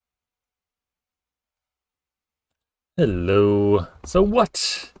Hello. So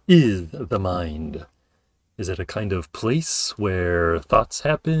what is the mind? Is it a kind of place where thoughts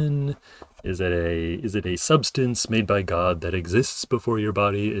happen? Is it a substance made by God that exists before your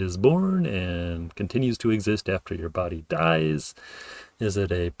body is born and continues to exist after your body dies? Is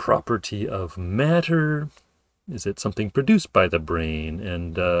it a property of matter? Is it something produced by the brain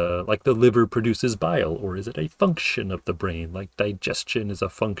and like the liver produces bile? Or is it a function of the brain like digestion is a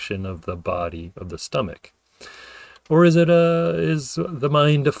function of the body, of the stomach? Or is the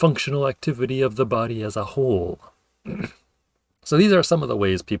mind a functional activity of the body as a whole? So these are some of the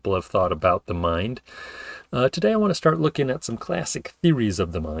ways people have thought about the mind. Today I want to start looking at some classic theories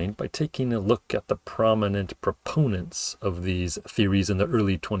of the mind by taking a look at the prominent proponents of these theories in the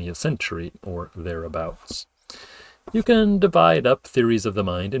early 20th century, or thereabouts. You can divide up theories of the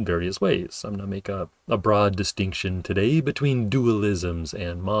mind in various ways. I'm going to make a broad distinction today between dualisms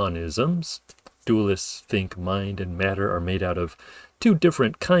and monisms. Dualists think mind and matter are made out of two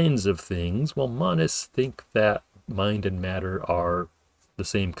different kinds of things, while monists think that mind and matter are the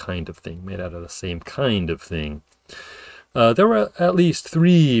same kind of thing, made out of the same kind of thing. There were at least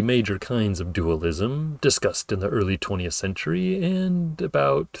three major kinds of dualism discussed in the early 20th century, and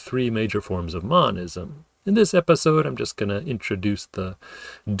about three major forms of monism. In this episode, I'm just going to introduce the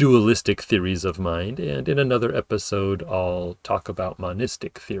dualistic theories of mind, and in another episode, I'll talk about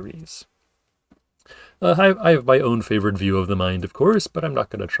monistic theories. I have my own favored view of the mind, of course, but I'm not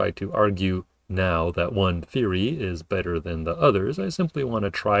going to try to argue now that one theory is better than the others. I simply want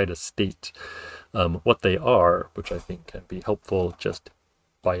to try to state what they are, which I think can be helpful just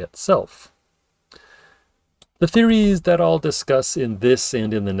by itself. The theories that I'll discuss in this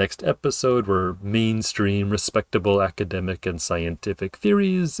and in the next episode were mainstream, respectable academic and scientific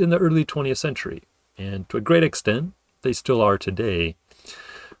theories in the early 20th century, and to a great extent, they still are today.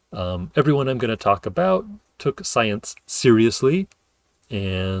 Everyone I'm going to talk about took science seriously,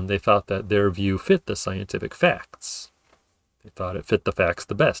 and they thought that their view fit the scientific facts. They thought it fit the facts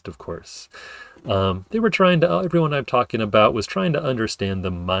the best, of course. Everyone I'm talking about was trying to understand the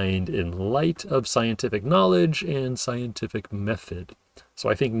mind in light of scientific knowledge and scientific method. So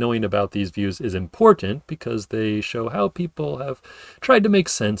I think knowing about these views is important because they show how people have tried to make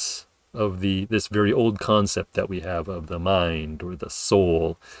sense of this very old concept that we have of the mind or the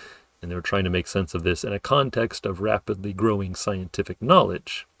soul. And they're trying to make sense of this in a context of rapidly growing scientific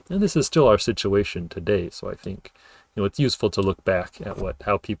knowledge. And this is still our situation today. So I think it's useful to look back at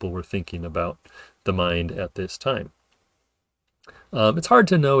how people were thinking about the mind at this time. It's hard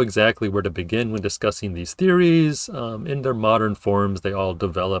to know exactly where to begin when discussing these theories. In their modern forms, they all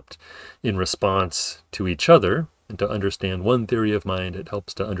developed in response to each other. And to understand one theory of mind, it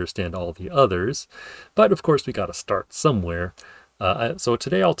helps to understand all the others. But of course, we got to start somewhere. So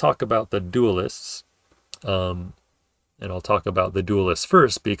today I'll talk about the dualists. And I'll talk about the dualists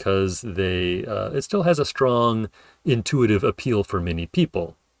first because it still has a strong intuitive appeal for many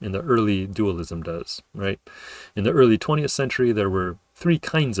people. In the early dualism does, right? In the early 20th century, there were three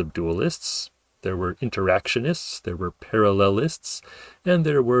kinds of dualists. There were interactionists, there were parallelists, and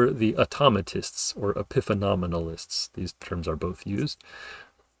there were the automatists or epiphenomenalists. These terms are both used.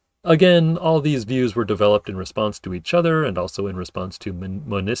 Again, all these views were developed in response to each other and also in response to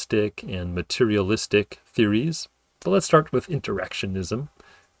monistic and materialistic theories. But let's start with interactionism,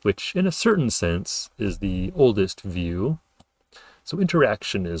 which in a certain sense is the oldest view. So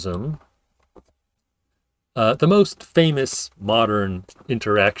interactionism, the most famous modern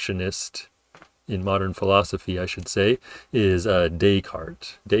interactionist in modern philosophy, I should say, is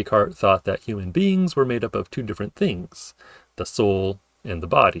Descartes. Descartes thought that human beings were made up of two different things, the soul and the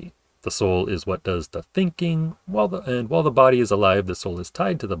body. The soul is what does the thinking, while the body is alive, the soul is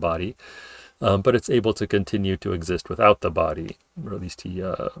tied to the body, but it's able to continue to exist without the body, or at least he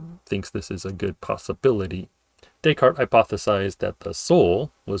thinks this is a good possibility. Descartes hypothesized that the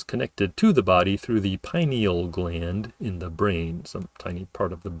soul was connected to the body through the pineal gland in the brain, some tiny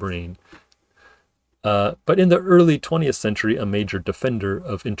part of the brain. But in the early 20th century, a major defender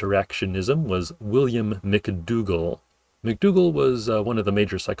of interactionism was William McDougall. McDougall was one of the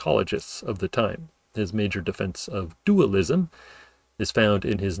major psychologists of the time. His major defense of dualism is found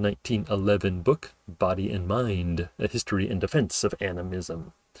in his 1911 book, Body and Mind, A History and Defense of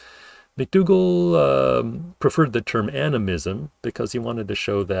Animism. McDougall preferred the term animism because he wanted to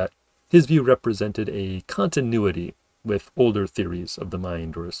show that his view represented a continuity with older theories of the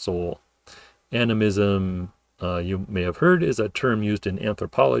mind or soul. Animism, you may have heard, is a term used in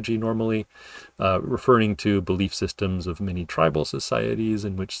anthropology normally, referring to belief systems of many tribal societies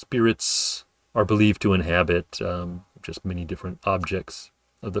in which spirits are believed to inhabit just many different objects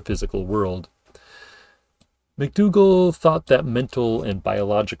of the physical world. McDougall thought that mental and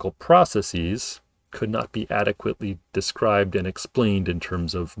biological processes could not be adequately described and explained in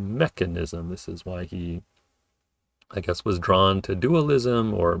terms of mechanism. This is why he, I guess, was drawn to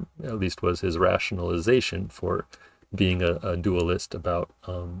dualism, or at least was his rationalization for being a dualist about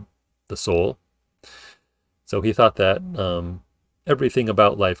the soul. So he thought that everything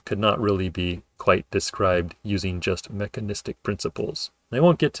about life could not really be quite described using just mechanistic principles. I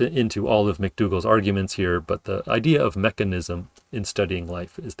won't get into all of McDougall's arguments here, but the idea of mechanism in studying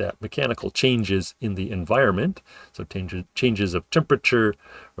life is that mechanical changes in the environment, so changes of temperature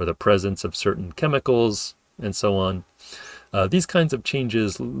or the presence of certain chemicals and so on, these kinds of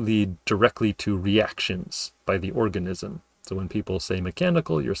changes lead directly to reactions by the organism. So when people say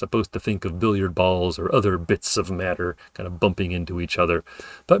mechanical, you're supposed to think of billiard balls or other bits of matter kind of bumping into each other.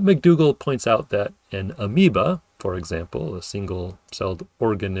 But McDougall points out that an amoeba, for example, a single-celled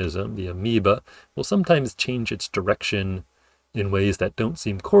organism, the amoeba, will sometimes change its direction in ways that don't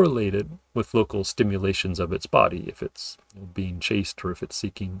seem correlated with local stimulations of its body, if it's being chased or if it's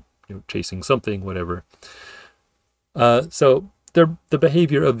chasing something, whatever. So the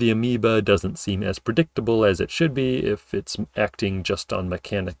behavior of the amoeba doesn't seem as predictable as it should be if it's acting just on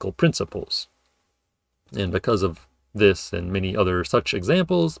mechanical principles. And because of this and many other such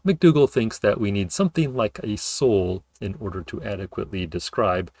examples, McDougall thinks that we need something like a soul in order to adequately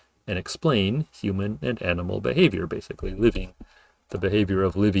describe and explain human and animal behavior, basically the behavior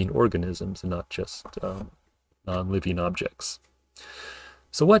of living organisms and not just non-living objects.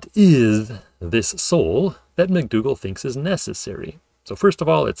 So what is this soul that McDougall thinks is necessary? So first of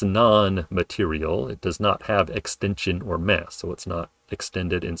all, it's non-material. It does not have extension or mass, so it's not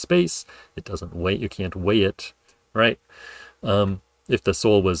extended in space. It doesn't weigh, you can't weigh it, right? If the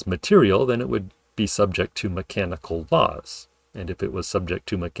soul was material, then it would be subject to mechanical laws. And if it was subject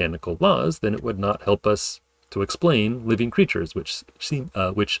to mechanical laws, then it would not help us to explain living creatures, which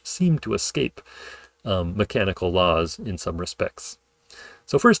seem to escape mechanical laws in some respects.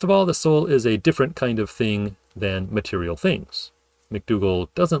 So first of all, the soul is a different kind of thing than material things. McDougall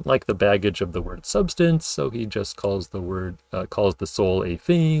doesn't like the baggage of the word substance, so he just calls the soul a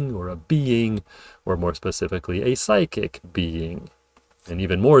thing or a being, or more specifically, a psychic being. And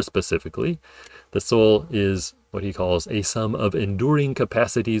even more specifically, the soul is what he calls a sum of enduring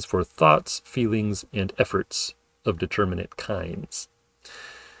capacities for thoughts, feelings, and efforts of determinate kinds.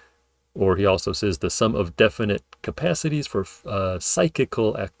 Or he also says the sum of definite capacities for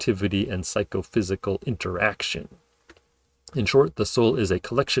psychical activity and psychophysical interaction. In short, the soul is a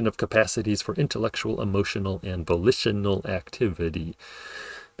collection of capacities for intellectual, emotional, and volitional activity.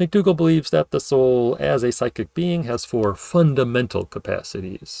 McDougall believes that the soul, as a psychic being, has 4 fundamental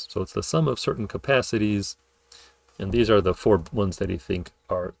capacities. So it's the sum of certain capacities, and these are the 4 ones that he thinks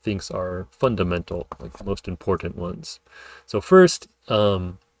are fundamental, like the most important ones. So first,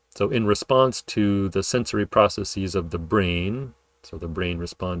 so in response to the sensory processes of the brain, so the brain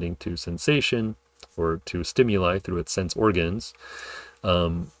responding to sensation or to stimuli through its sense organs,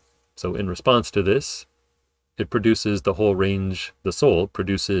 so in response to this, the soul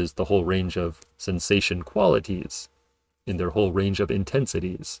produces the whole range of sensation qualities in their whole range of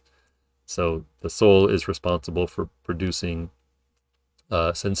intensities. So the soul is responsible for producing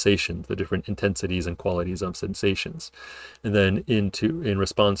sensations, the different intensities and qualities of sensations. And then in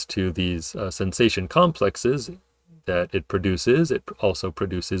response to these sensation complexes that it produces, it also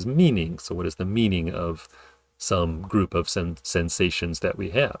produces meaning. So what is the meaning of some group of sensations that we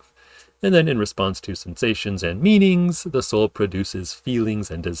have? And then in response to sensations and meanings, the soul produces feelings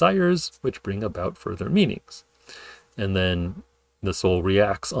and desires, which bring about further meanings. And then the soul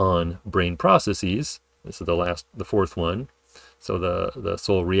reacts on brain processes. This is the 4th one. So the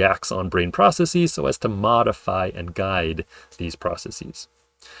soul reacts on brain processes so as to modify and guide these processes.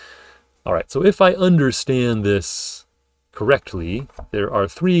 All right, so if I understand this correctly, there are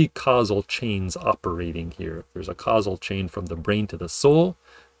 3 causal chains operating here. There's a causal chain from the brain to the soul,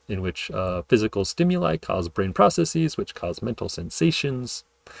 in which physical stimuli cause brain processes, which cause mental sensations.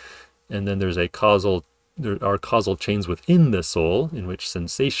 And then there are causal chains within the soul, in which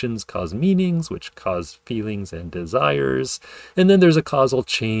sensations cause meanings, which cause feelings and desires. And then there's a causal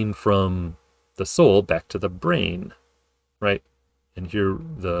chain from the soul back to the brain, right? And here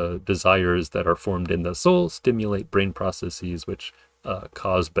the desires that are formed in the soul stimulate brain processes, which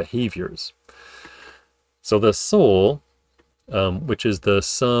cause behaviors. So the soul, which is the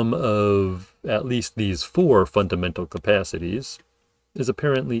sum of at least these 4 fundamental capacities, is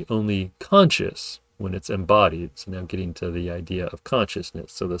apparently only conscious when it's embodied. So now getting to the idea of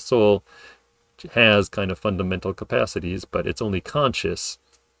consciousness. So the soul has kind of fundamental capacities, but it's only conscious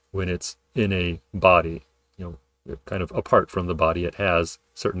when it's in a body, kind of apart from the body. It has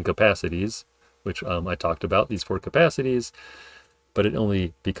certain capacities, which I talked about, these 4 capacities, but it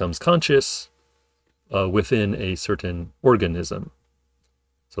only becomes conscious within a certain organism.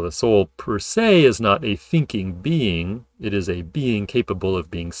 So the soul per se is not a thinking being. It is a being capable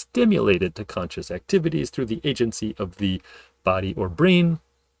of being stimulated to conscious activities through the agency of the body or brain,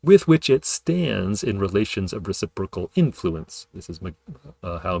 with which it stands in relations of reciprocal influence. This is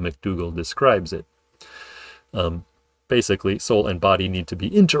how McDougall describes it. Basically, soul and body need to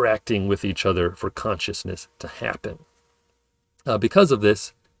be interacting with each other for consciousness to happen. Because of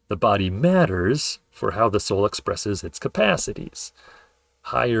this, the body matters for how the soul expresses its capacities.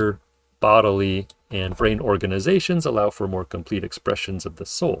 Higher bodily and brain organizations allow for more complete expressions of the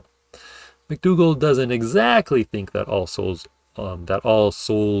soul. McDougall doesn't exactly think that all souls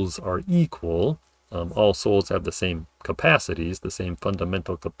are equal. All souls have the same capacities, the same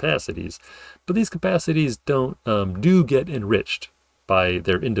fundamental capacities, but these capacities do get enriched by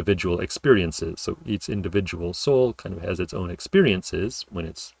their individual experiences. So each individual soul kind of has its own experiences when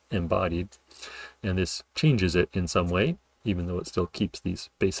it's embodied, and this changes it in some way, even though it still keeps these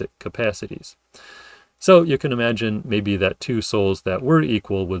basic capacities. So you can imagine maybe that 2 souls that were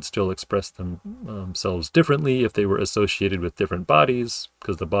equal would still express themselves differently if they were associated with different bodies,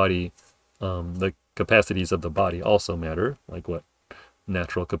 because the capacities of the body also matter, like what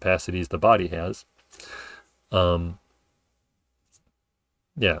natural capacities the body has. So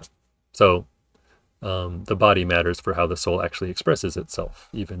the body matters for how the soul actually expresses itself,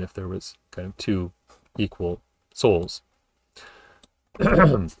 even if there was kind of 2 equal souls.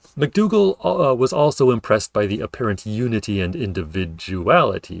 McDougall was also impressed by the apparent unity and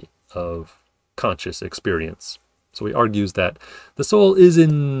individuality of conscious experience. So he argues that the soul is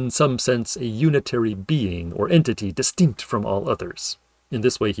in some sense a unitary being or entity distinct from all others. In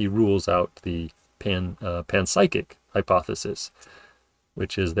this way, he rules out the panpsychic hypothesis,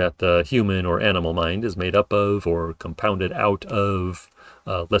 which is that the human or animal mind is made up of or compounded out of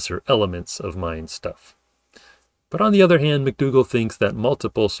lesser elements of mind stuff. But on the other hand, McDougall thinks that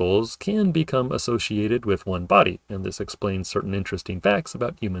multiple souls can become associated with one body, and this explains certain interesting facts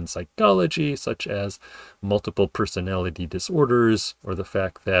about human psychology, such as multiple personality disorders, or the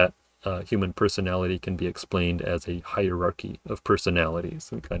fact that human personality can be explained as a hierarchy of personalities.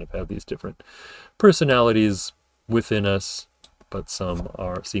 We kind of have these different personalities within us, but some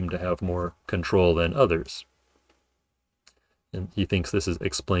seem to have more control than others. And he thinks this is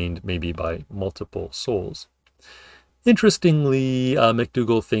explained maybe by multiple souls. Interestingly,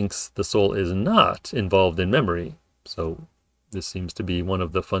 McDougall thinks the soul is not involved in memory. So this seems to be one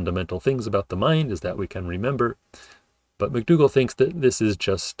of the fundamental things about the mind, is that we can remember. But McDougall thinks that this is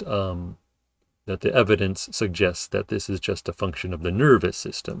just, that the evidence suggests that this is just a function of the nervous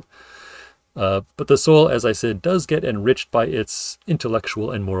system. But the soul, as I said, does get enriched by its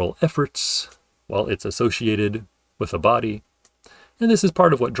intellectual and moral efforts while it's associated with a body. And this is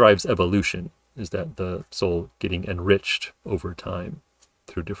part of what drives evolution, is that the soul getting enriched over time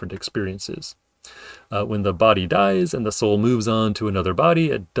through different experiences. When the body dies and the soul moves on to another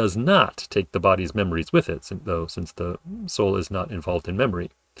body, it does not take the body's memories with it, since the soul is not involved in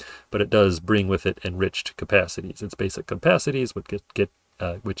memory. But it does bring with it enriched capacities, its basic capacities,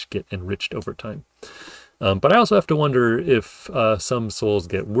 which get enriched over time. But I also have to wonder if some souls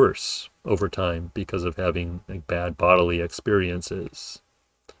get worse over time because of having bad bodily experiences.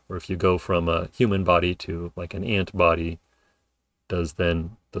 Or if you go from a human body to like an ant body, does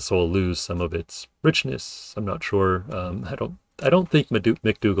then the soul lose some of its richness? I'm not sure. I don't think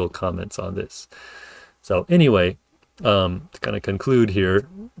McDougall comments on this. So anyway, to kind of conclude here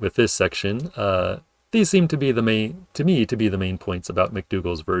with this section, these seem to be the main points about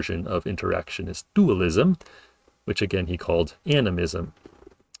McDougall's version of interactionist dualism, which again he called animism.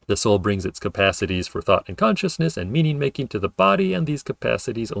 The soul brings its capacities for thought and consciousness and meaning-making to the body, and these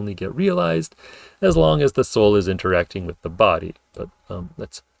capacities only get realized as long as the soul is interacting with the body. But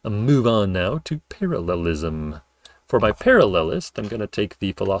let's move on now to parallelism. For my parallelist, I'm going to take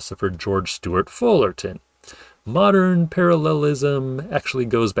the philosopher George Stuart Fullerton. Modern parallelism actually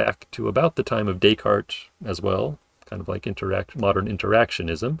goes back to about the time of Descartes as well, kind of like modern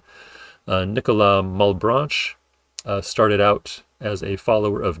interactionism. Nicolas Malebranche started out as a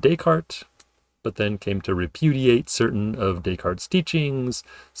follower of Descartes, but then came to repudiate certain of Descartes' teachings,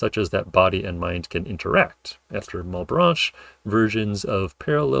 such as that body and mind can interact. After Malebranche, versions of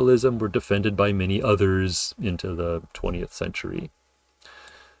parallelism were defended by many others into the 20th century.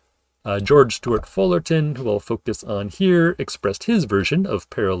 George Stuart Fullerton, who I'll focus on here, expressed his version of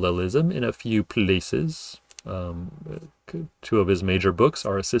parallelism in a few places. Two of his major books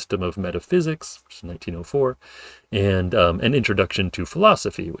are A System of Metaphysics, which is 1904, and An Introduction to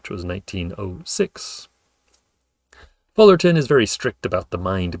Philosophy, which was 1906. Fullerton is very strict about the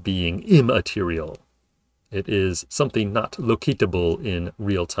mind being immaterial. It is something not locatable in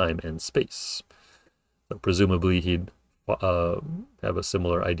real time and space. So presumably he'd have a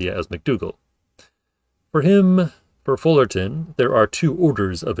similar idea as McDougall. For Fullerton, there are two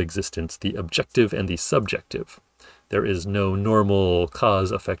orders of existence, the objective and the subjective. There is no normal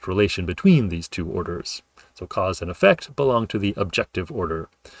cause-effect relation between these two orders. So cause and effect belong to the objective order.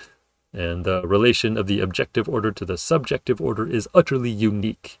 And the relation of the objective order to the subjective order is utterly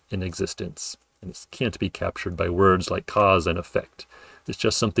unique in existence. And it can't be captured by words like cause and effect. It's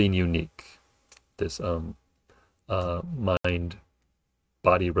just something unique, this mind-body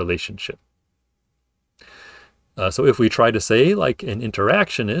relationship. So if we try to say, like an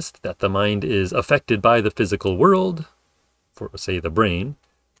interactionist, that the mind is affected by the physical world, for say the brain,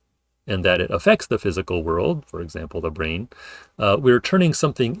 and that it affects the physical world, for example the brain, we're turning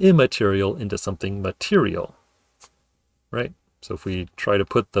something immaterial into something material, right? So if we try to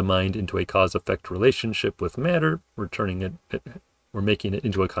put the mind into a cause-effect relationship with matter, we're making it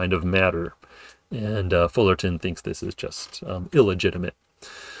into a kind of matter. And Fullerton thinks this is just illegitimate.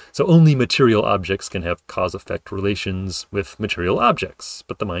 So only material objects can have cause-effect relations with material objects,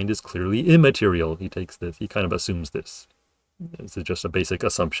 but the mind is clearly immaterial. He kind of assumes this. This is just a basic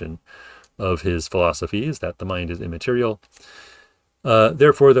assumption of his philosophy, is that the mind is immaterial.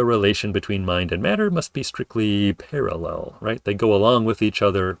 Therefore, the relation between mind and matter must be strictly parallel, right? They go along with each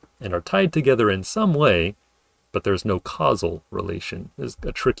other and are tied together in some way, but there's no causal relation. It's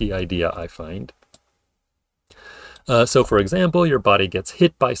a tricky idea, I find. So for example, your body gets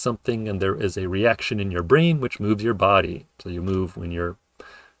hit by something and there is a reaction in your brain which moves your body. So you move when you're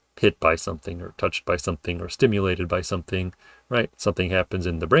hit by something or touched by something or stimulated by something, right? Something happens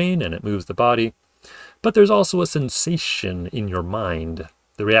in the brain and it moves the body. But there's also a sensation in your mind.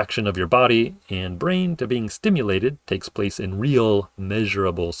 The reaction of your body and brain to being stimulated takes place in real,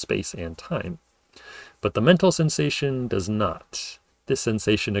 measurable space and time. But the mental sensation does not. This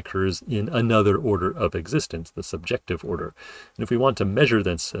sensation occurs in another order of existence, the subjective order. And if we want to measure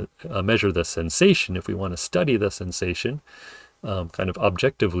the sensation, if we want to study the sensation kind of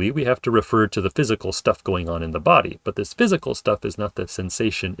objectively, we have to refer to the physical stuff going on in the body. But this physical stuff is not the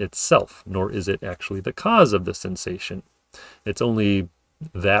sensation itself, nor is it actually the cause of the sensation. It's only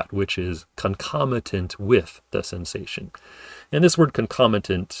that which is concomitant with the sensation. And this word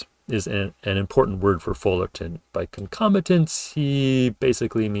concomitant is an important word for Fullerton. By concomitance, he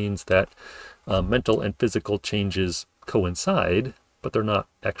basically means that mental and physical changes coincide, but they're not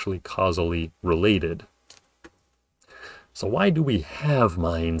actually causally related. So why do we have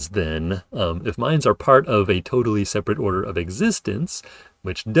minds then? If minds are part of a totally separate order of existence,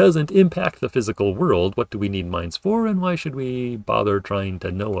 which doesn't impact the physical world, what do we need minds for, and why should we bother trying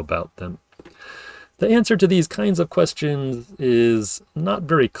to know about them? The answer to these kinds of questions is not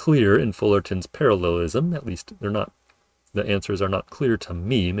very clear in Fullerton's parallelism. At least the answers are not clear to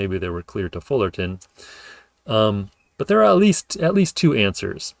me. Maybe they were clear to Fullerton. But there are at least two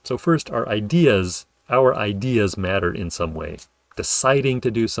answers. So first, our ideas matter in some way. Deciding to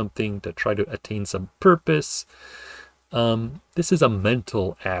do something, to try to attain some purpose. This is a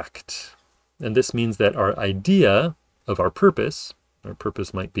mental act. And this means that our idea of our purpose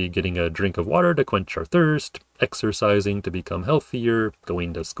might be getting a drink of water to quench our thirst, exercising to become healthier,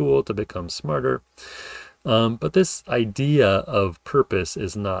 going to school to become smarter. But this idea of purpose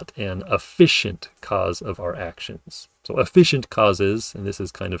is not an efficient cause of our actions. So efficient causes, and this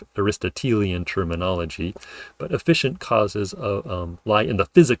is kind of Aristotelian terminology, but efficient causes lie in the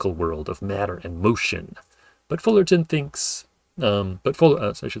physical world of matter and motion. But Fullerton thinks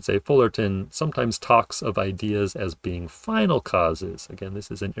Fullerton sometimes talks of ideas as being final causes. Again,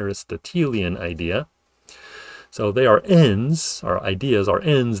 this is an Aristotelian idea. So they are ends, our ideas are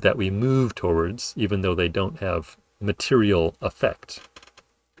ends that we move towards, even though they don't have material effect.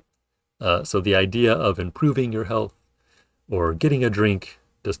 So the idea of improving your health or getting a drink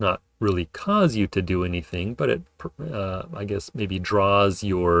does not really cause you to do anything, but it, I guess, maybe draws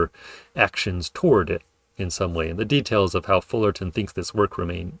your actions toward it in some way. And the details of how Fullerton thinks this work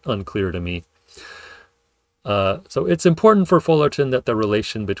remain unclear to me. So it's important for Fullerton that the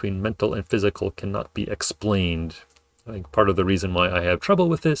relation between mental and physical cannot be explained. I think part of the reason why I have trouble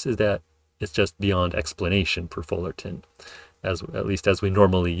with this is that it's just beyond explanation for Fullerton, at least as we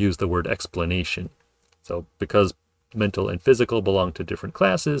normally use the word explanation. So because mental and physical belong to different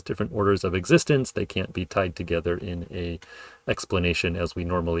classes, different orders of existence, they can't be tied together in a explanation as we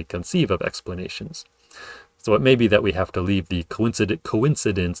normally conceive of explanations. So it may be that we have to leave the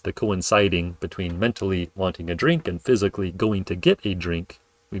coincidence, the coinciding between mentally wanting a drink and physically going to get a drink.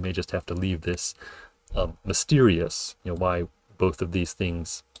 We may just have to leave this mysterious, why both of these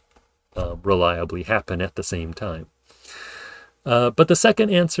things reliably happen at the same time. But the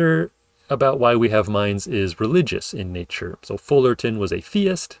second answer about why we have minds is religious in nature. So Fullerton was a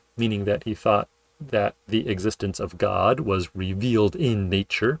theist, meaning that he thought that the existence of God was revealed in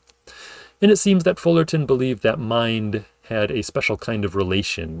nature. And it seems that Fullerton believed that mind had a special kind of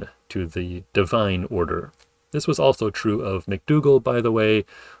relation to the divine order. This was also true of McDougall, by the way,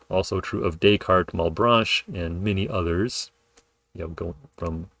 also true of Descartes, Malebranche, and many others, going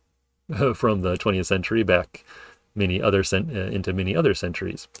from the 20th century back into many other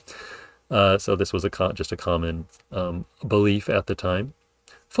centuries. So this was just a common belief at the time.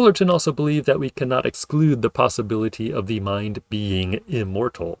 Fullerton also believed that we cannot exclude the possibility of the mind being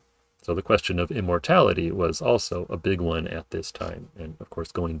immortal. So the question of immortality was also a big one at this time, and of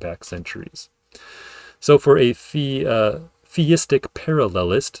course going back centuries. So for a theistic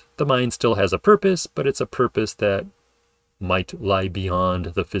parallelist, the mind still has a purpose, but it's a purpose that might lie beyond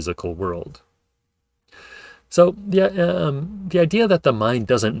the physical world. So the idea that the mind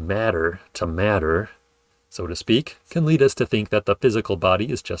doesn't matter to matter, so to speak, can lead us to think that the physical body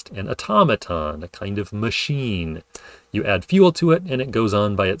is just an automaton, a kind of machine. You add fuel to it and it goes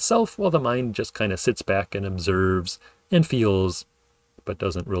on by itself, while the mind just kind of sits back and observes and feels, but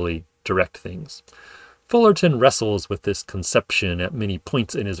doesn't really direct things. Fullerton wrestles with this conception at many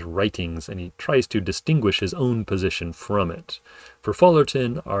points in his writings, and he tries to distinguish his own position from it. For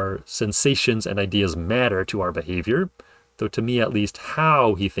Fullerton, our sensations and ideas matter to our behavior, though to me at least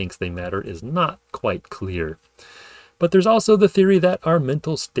how he thinks they matter is not quite clear. But there's also the theory that our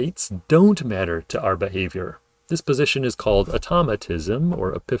mental states don't matter to our behavior. This position is called automatism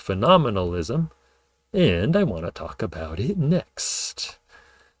or epiphenomenalism, and I want to talk about it next.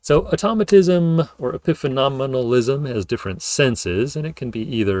 So automatism or epiphenomenalism has different senses, and it can be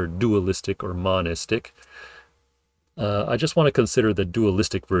either dualistic or monistic. I just want to consider the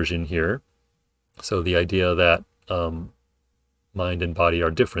dualistic version here. So the idea that mind and body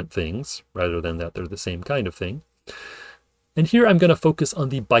are different things, rather than that they're the same kind of thing. And here I'm going to focus on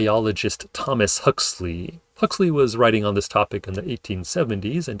the biologist Thomas Huxley. Huxley was writing on this topic in the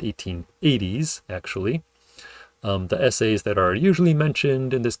 1870s and 1880s, actually. The essays that are usually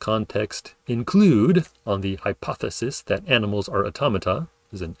mentioned in this context include On the Hypothesis that Animals are Automata.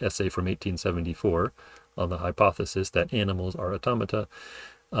 This is an essay from 1874 on the hypothesis that animals are automata.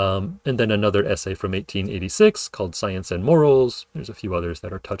 And then another essay from 1886 called Science and Morals. There's a few others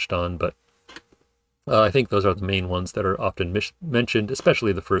that are touched on, but I think those are the main ones that are often mentioned,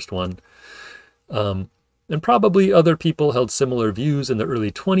 especially the first one. And probably other people held similar views in the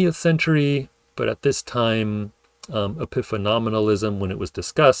early 20th century, but at this time, epiphenomenalism, when it was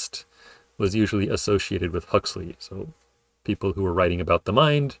discussed, was usually associated with Huxley. So people who were writing about the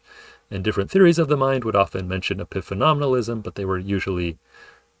mind and different theories of the mind would often mention epiphenomenalism, but they were usually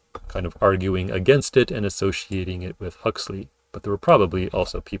kind of arguing against it and associating it with Huxley. But there were probably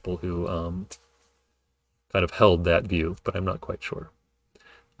also people who kind of held that view, but I'm not quite sure.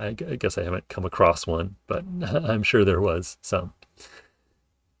 I guess I haven't come across one, but I'm sure there was some.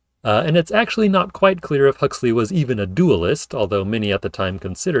 And it's actually not quite clear if Huxley was even a dualist, although many at the time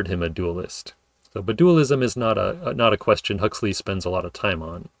considered him a dualist. So, but dualism is not a question Huxley spends a lot of time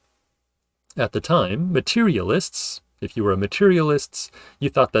on. At the time, materialists, if you were a materialist, you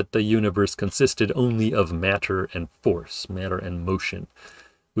thought that the universe consisted only of matter and force, matter and motion.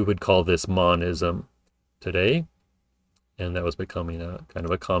 We would call this monism today, and that was becoming a kind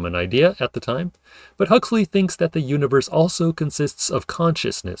of a common idea at the time. But Huxley thinks that the universe also consists of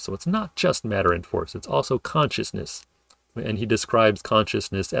consciousness, so it's not just matter and force, it's also consciousness. And he describes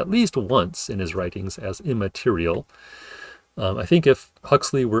consciousness at least once in his writings as immaterial. I think if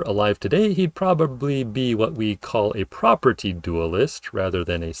Huxley were alive today, he'd probably be what we call a property dualist rather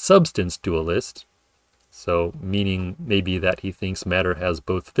than a substance dualist. So meaning maybe that he thinks matter has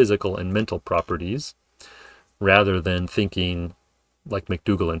both physical and mental properties, rather than thinking, like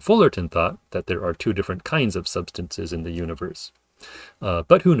McDougall and Fullerton thought, that there are two different kinds of substances in the universe.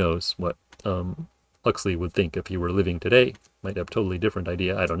 But who knows what Huxley would think if he were living today. Might have a totally different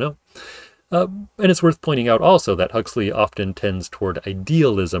idea, I don't know. And it's worth pointing out also that Huxley often tends toward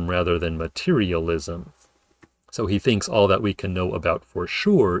idealism rather than materialism. So he thinks all that we can know about for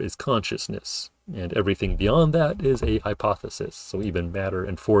sure is consciousness, and everything beyond that is a hypothesis. So even matter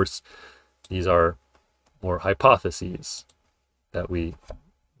and force, these are more hypotheses that we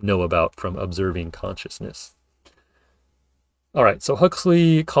know about from observing consciousness. All right, so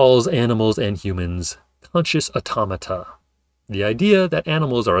Huxley calls animals and humans conscious automata. The idea that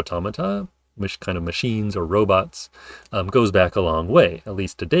animals are automata, which kind of machines or robots, goes back a long way, at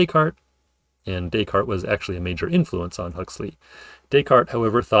least to Descartes, and Descartes was actually a major influence on Huxley. Descartes,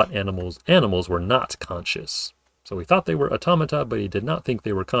 however, thought animals were not conscious. So he thought they were automata, but he did not think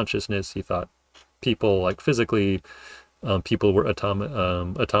they were consciousness. He thought people, like physically, people were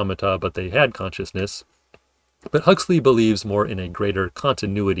automata, but they had consciousness. But Huxley believes more in a greater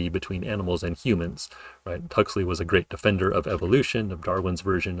continuity between animals and humans, right? Huxley was a great defender of evolution, of Darwin's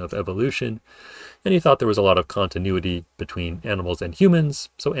version of evolution, and he thought there was a lot of continuity between animals and humans,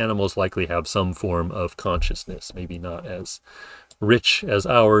 so animals likely have some form of consciousness, maybe not as rich as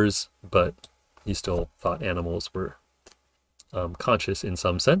ours, but he still thought animals were conscious in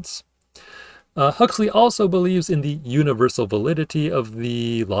some sense. Huxley also believes in the universal validity of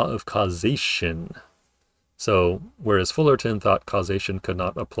the law of causation. So whereas Fullerton thought causation could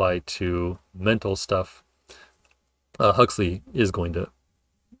not apply to mental stuff, Huxley is going to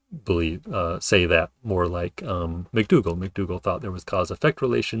say that more like McDougall. McDougall thought there was cause-effect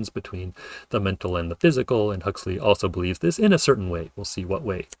relations between the mental and the physical, and Huxley also believes this in a certain way. We'll see what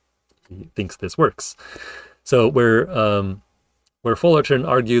way he thinks this works. So where Fullerton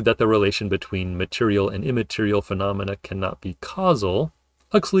argued that the relation between material and immaterial phenomena cannot be causal,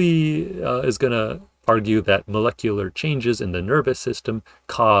 Huxley is going to argue that molecular changes in the nervous system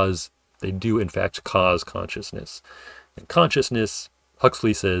they do in fact cause consciousness. And consciousness,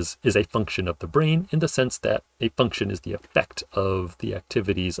 Huxley says, is a function of the brain in the sense that a function is the effect of the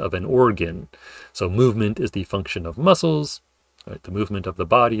activities of an organ. So movement is the function of muscles, right? The movement of the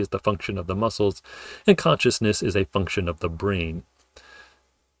body is the function of the muscles, and consciousness is a function of the brain.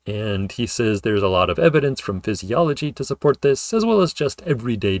 And he says there's a lot of evidence from physiology to support this, as well as just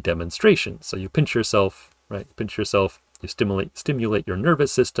everyday demonstration. So you pinch yourself, right? You stimulate your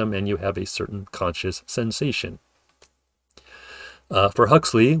nervous system, and you have a certain conscious sensation. For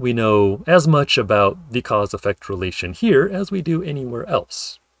Huxley, we know as much about the cause-effect relation here as we do anywhere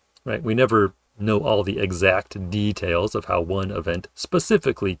else, right? We never know all the exact details of how one event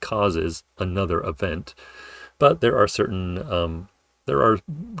specifically causes another event, but there are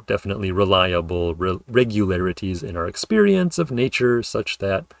definitely reliable regularities in our experience of nature such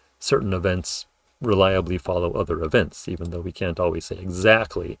that certain events reliably follow other events, even though we can't always say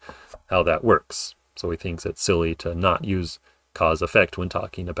exactly how that works. So he thinks it's silly to not use cause-effect when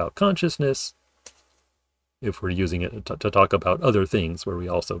talking about consciousness if we're using it to talk about other things where we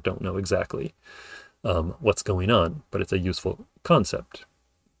also don't know exactly what's going on, but it's a useful concept,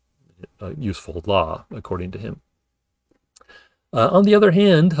 a useful law, according to him. On the other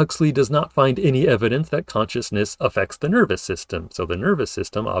hand, Huxley does not find any evidence that consciousness affects the nervous system. So the nervous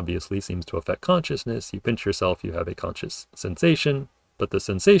system obviously seems to affect consciousness. You pinch yourself, you have a conscious sensation, but the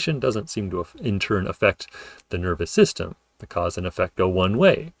sensation doesn't seem to in turn affect the nervous system. The cause and effect go one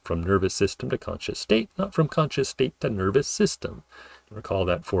way, from nervous system to conscious state, not from conscious state to nervous system. Recall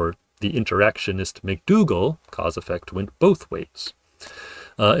that for the interactionist McDougall, cause-effect went both ways.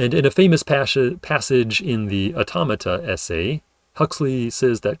 And in a famous passage in the Automata essay, Huxley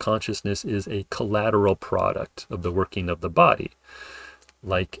says that consciousness is a collateral product of the working of the body,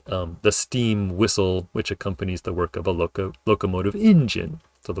 like the steam whistle which accompanies the work of a locomotive engine.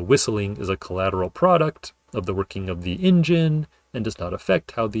 So the whistling is a collateral product of the working of the engine and does not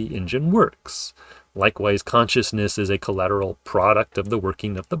affect how the engine works. Likewise, consciousness is a collateral product of the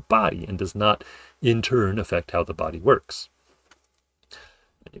working of the body and does not in turn affect how the body works.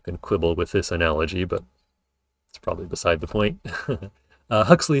 You can quibble with this analogy, but it's probably beside the point.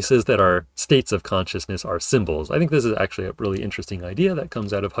 Huxley says that our states of consciousness are symbols. I think this is actually a really interesting idea that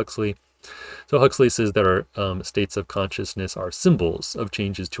comes out of Huxley. So Huxley says that our states of consciousness are symbols of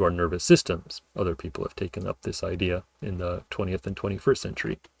changes to our nervous systems. Other people have taken up this idea in the 20th and 21st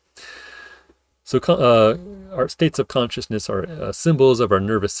century. So our states of consciousness are symbols of our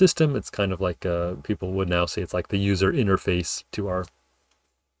nervous system. It's kind of like people would now say it's like the user interface to our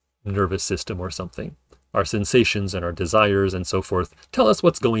nervous system or something. Our sensations and our desires and so forth tell us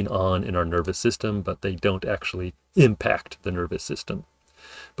what's going on in our nervous system, but they don't actually impact the nervous system.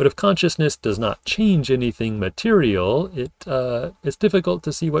 But if consciousness does not change anything material, it's difficult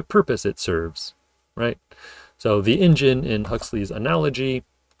to see what purpose it serves, right? So the engine in Huxley's analogy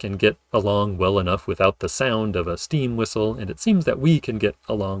can get along well enough without the sound of a steam whistle, and it seems that we can get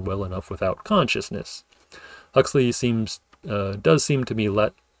along well enough without consciousness. Huxley does seem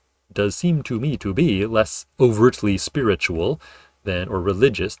to me to be less overtly spiritual or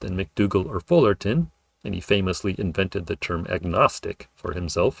religious than McDougall or Fullerton, and he famously invented the term agnostic for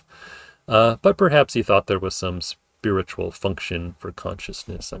himself. But perhaps he thought there was some spiritual function for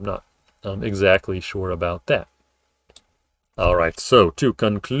consciousness. I'm not exactly sure about that. All right, so to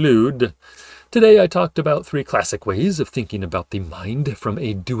conclude, today I talked about 3 classic ways of thinking about the mind from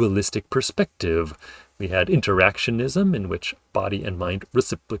a dualistic perspective. We had interactionism, in which body and mind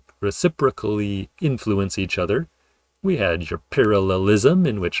reciprocally influence each other. We had your parallelism,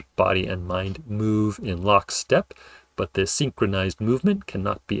 in which body and mind move in lockstep, but this synchronized movement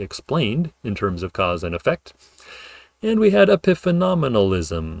cannot be explained in terms of cause and effect. And we had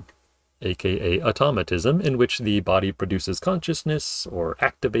epiphenomenalism, aka automatism, in which the body produces consciousness or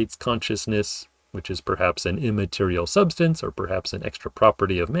activates consciousness, which is perhaps an immaterial substance or perhaps an extra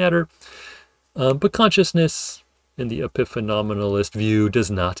property of matter. But consciousness, in the epiphenomenalist view,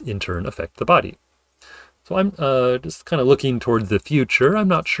 does not in turn affect the body. So I'm just kind of looking toward the future. I'm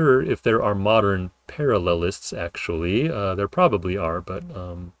not sure if there are modern parallelists, actually. There probably are, but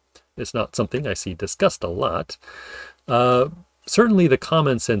it's not something I see discussed a lot. Certainly the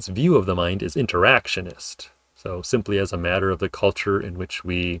common sense view of the mind is interactionist. So simply as a matter of the culture in which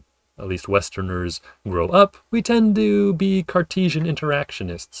we, at least Westerners, grow up, we tend to be Cartesian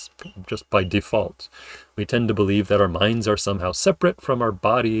interactionists, just by default. We tend to believe that our minds are somehow separate from our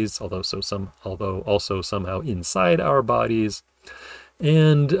bodies, although also somehow inside our bodies,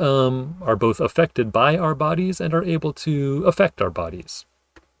 and are both affected by our bodies and are able to affect our bodies.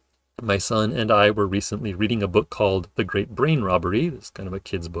 My son and I were recently reading a book called The Great Brain Robbery. It's kind of a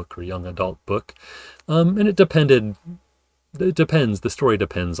kid's book or young adult book. And the story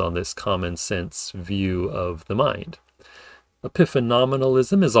depends on this common sense view of the mind.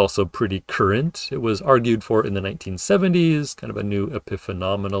 Epiphenomenalism is also pretty current. It was argued for in the 1970s. Kind of a new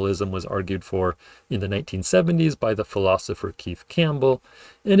epiphenomenalism was argued for in the 1970s by the philosopher Keith Campbell.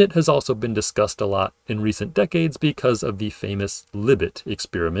 And it has also been discussed a lot in recent decades because of the famous Libet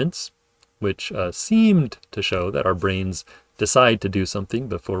experiments, which seemed to show that our brains decide to do something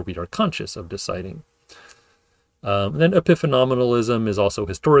before we are conscious of deciding. Then epiphenomenalism is also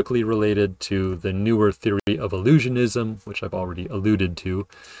historically related to the newer theory of illusionism, which I've already alluded to,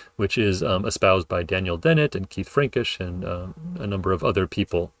 which is espoused by Daniel Dennett and Keith Frankish and a number of other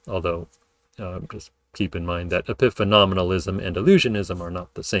people, although just keep in mind that epiphenomenalism and illusionism are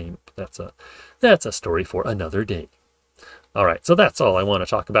not the same. That's a story for another day. All right, so that's all I want to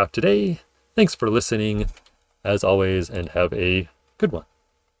talk about today. Thanks for listening, as always, and have a good one.